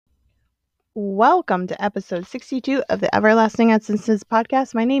Welcome to episode 62 of the Everlasting Essences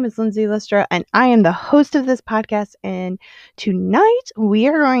podcast. My name is Lindsay Listra, and I am the host of this podcast. And tonight we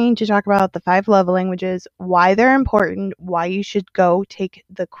are going to talk about the 5 love languages, why they're important, why you should go take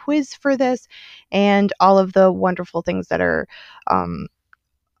the quiz for this, and all of the wonderful things that are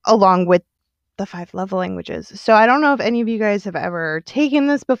along with the 5 love languages. So I don't know if any of you guys have ever taken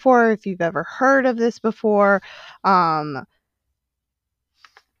this before, if you've ever heard of this before.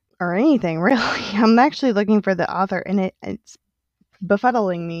 Or anything, really. I'm actually looking for the author, and it's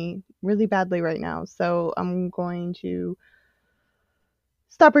befuddling me really badly right now. So I'm going to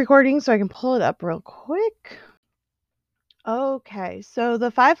stop recording so I can pull it up real quick. Okay, so The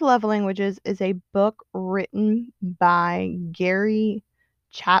 5 Love Languages is a book written by Gary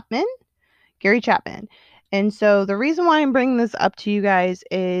Chapman. And so the reason why I'm bringing this up to you guys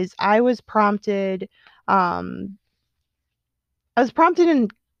is I was prompted in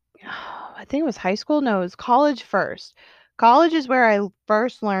I think it was high school. No, it was college first. College is where I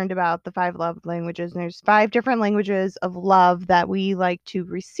first learned about the 5 love languages. And there's 5 different languages of love that we like to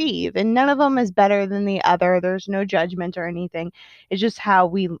receive. And none of them is better than the other. There's no judgment or anything. It's just how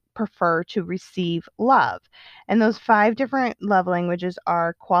we prefer to receive love. And those 5 different love languages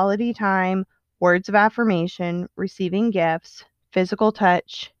are quality time, words of affirmation, receiving gifts, physical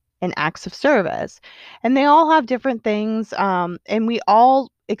touch, and acts of service. And they all have different things. And we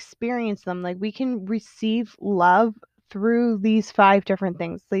all experience them. Like, we can receive love through these 5 different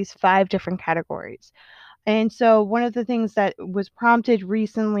things, these 5 different categories. And so one of the things that was prompted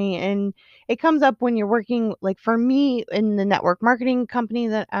recently, and it comes up when you're working, like for me in the network marketing company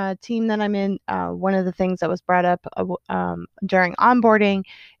that team that I'm in, one of the things that was brought up during onboarding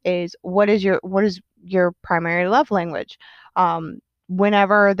is what is your primary love language?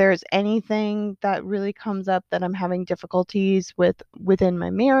 Whenever there's anything that really comes up that I'm having difficulties with within my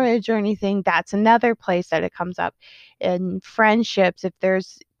marriage or anything, that's another place that it comes up. In friendships, if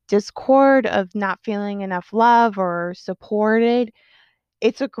there's discord of not feeling enough love or supported,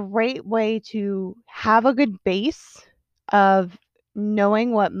 it's a great way to have a good base of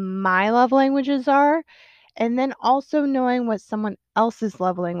knowing what my love languages are, and then also knowing what someone else's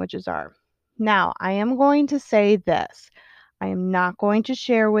love languages are. Now, I am going to say this. I am not going to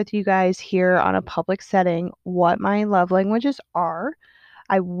share with you guys here on a public setting what my love languages are.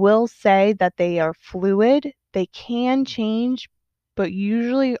 I will say that they are fluid. They can change, but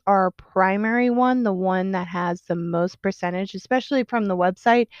usually our primary one, the one that has the most percentage, especially from the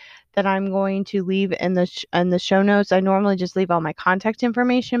website that I'm going to leave in the show notes. I normally just leave all my contact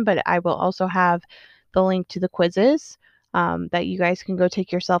information, but I will also have the link to the quizzes that you guys can go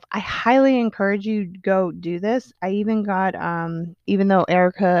take yourself. I highly encourage you to go do this. I even got, even though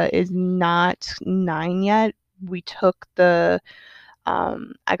Erica is not 9 yet, we took I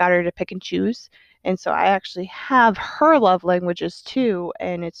got her to pick and choose. And so I actually have her love languages too.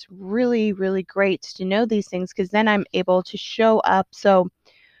 And it's really, really great to know these things because then I'm able to show up. So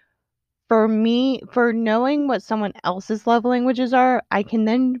for me, for knowing what someone else's love languages are, I can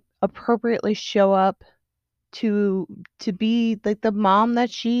then appropriately show up to be like the mom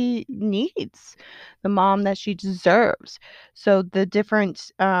that she needs, the mom that she deserves. So the different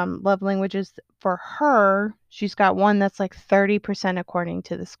love languages for her, she's got one that's like 30% according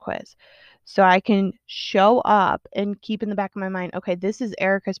to this quiz. So I can show up and keep in the back of my mind, okay, this is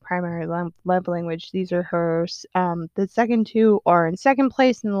Erica's primary love language. These are hers. The second 2 are in second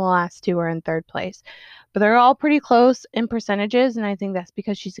place, and the last 2 are in third place. But they're all pretty close in percentages, and I think that's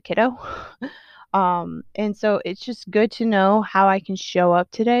because she's a kiddo. And so it's just good to know how I can show up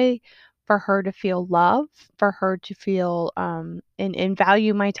today for her to feel love, for her to feel and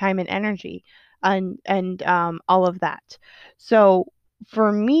value my time and energy and all of that. So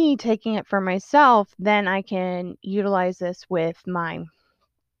for me, taking it for myself, then I can utilize this with my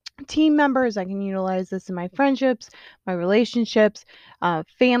team members. I can utilize this in my friendships, my relationships,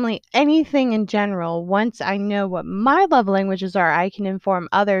 family, anything in general. Once I know what my love languages are, I can inform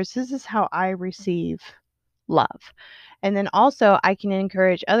others. This is how I receive love. And then also, I can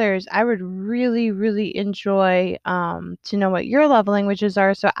encourage others. I would really, really enjoy to know what your love languages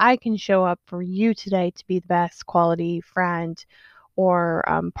are so I can show up for you today to be the best quality friend or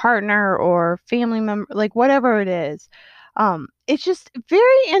partner or family member, like whatever it is. It's just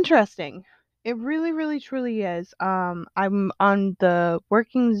very interesting. It really, really, truly is. I'm on the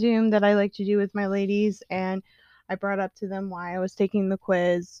working Zoom that I like to do with my ladies, and I brought up to them why I was taking the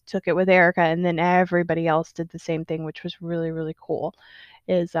quiz, took it with Erica, and then everybody else did the same thing, which was really, really cool.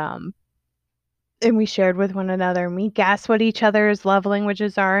 Is And we shared with one another, and we guessed what each other's love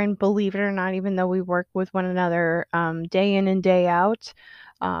languages are. And believe it or not, even though we work with one another day in and day out,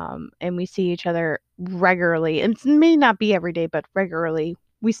 and we see each other regularly. It may not be every day, but regularly.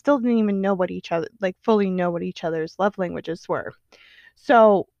 We still didn't even know what each other, like fully know what each other's love languages were.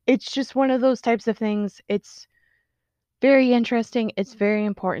 So it's just one of those types of things. It's very interesting. It's very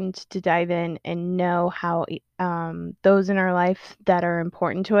important to dive in and know how those in our life that are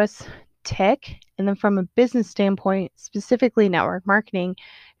important to us tick. And then from a business standpoint, specifically network marketing,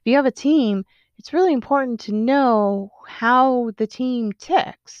 if you have a team, it's really important to know how the team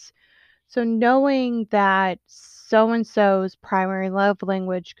ticks. So knowing that so and so's primary love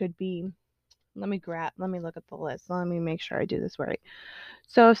language could be, let me look at the list. Let me make sure I do this right.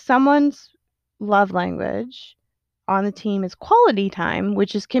 So if someone's love language on the team is quality time,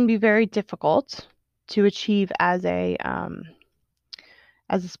 which can be very difficult to achieve as a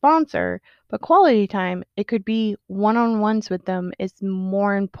sponsor, but quality time, it could be one-on-ones with them is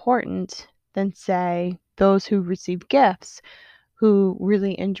more important than, say, those who receive gifts, who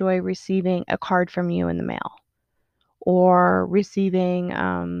really enjoy receiving a card from you in the mail or receiving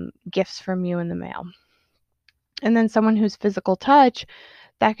gifts from you in the mail. And then someone who's physical touch,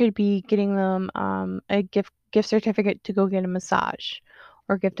 that could be getting them a gift certificate to go get a massage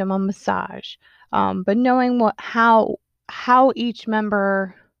or gift them a massage. But knowing how each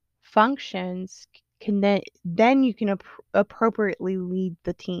member functions can then you can appropriately lead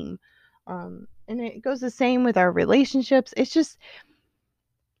the team. And it goes the same with our relationships. It's just,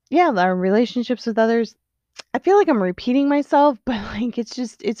 yeah, our relationships with others. I feel like I'm repeating myself, but like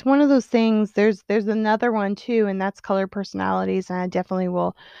it's one of those things. There's another one too, and that's color personalities. And I definitely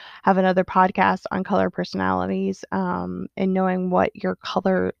will have another podcast on color personalities, and knowing what your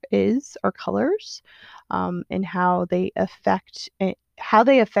color is or colors, and how they affect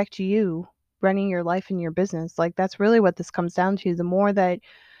you running your life and your business. Like that's really what this comes down to. The more that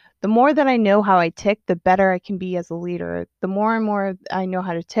I know how I tick, the better I can be as a leader. The more and more I know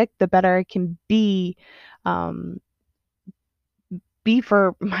how to tick, the better I can um, be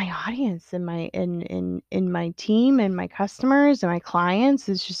for my audience and in my team and my customers and my clients.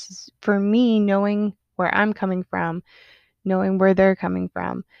 It's just for me knowing where I'm coming from, knowing where they're coming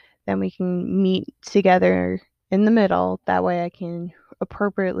from, then we can meet together in the middle. That way I can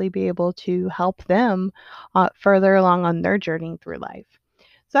appropriately be able to help them further along on their journey through life.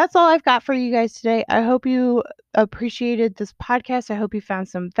 So that's all I've got for you guys today. I hope you appreciated this podcast. I hope you found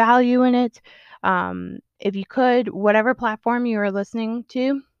some value in it. If you could, whatever platform you are listening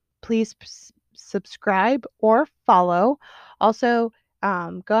to, please subscribe or follow. Also,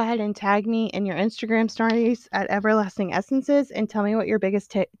 go ahead and tag me in your Instagram stories at Everlasting Essences and tell me what your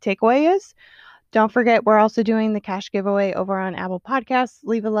biggest takeaway is. Don't forget, we're also doing the cash giveaway over on Apple Podcasts.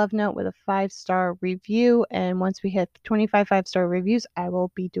 Leave a love note with a 5-star review. And once we hit 25 5-star reviews, I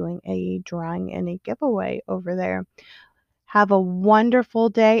will be doing a drawing and a giveaway over there. Have a wonderful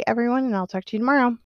day, everyone, and I'll talk to you tomorrow.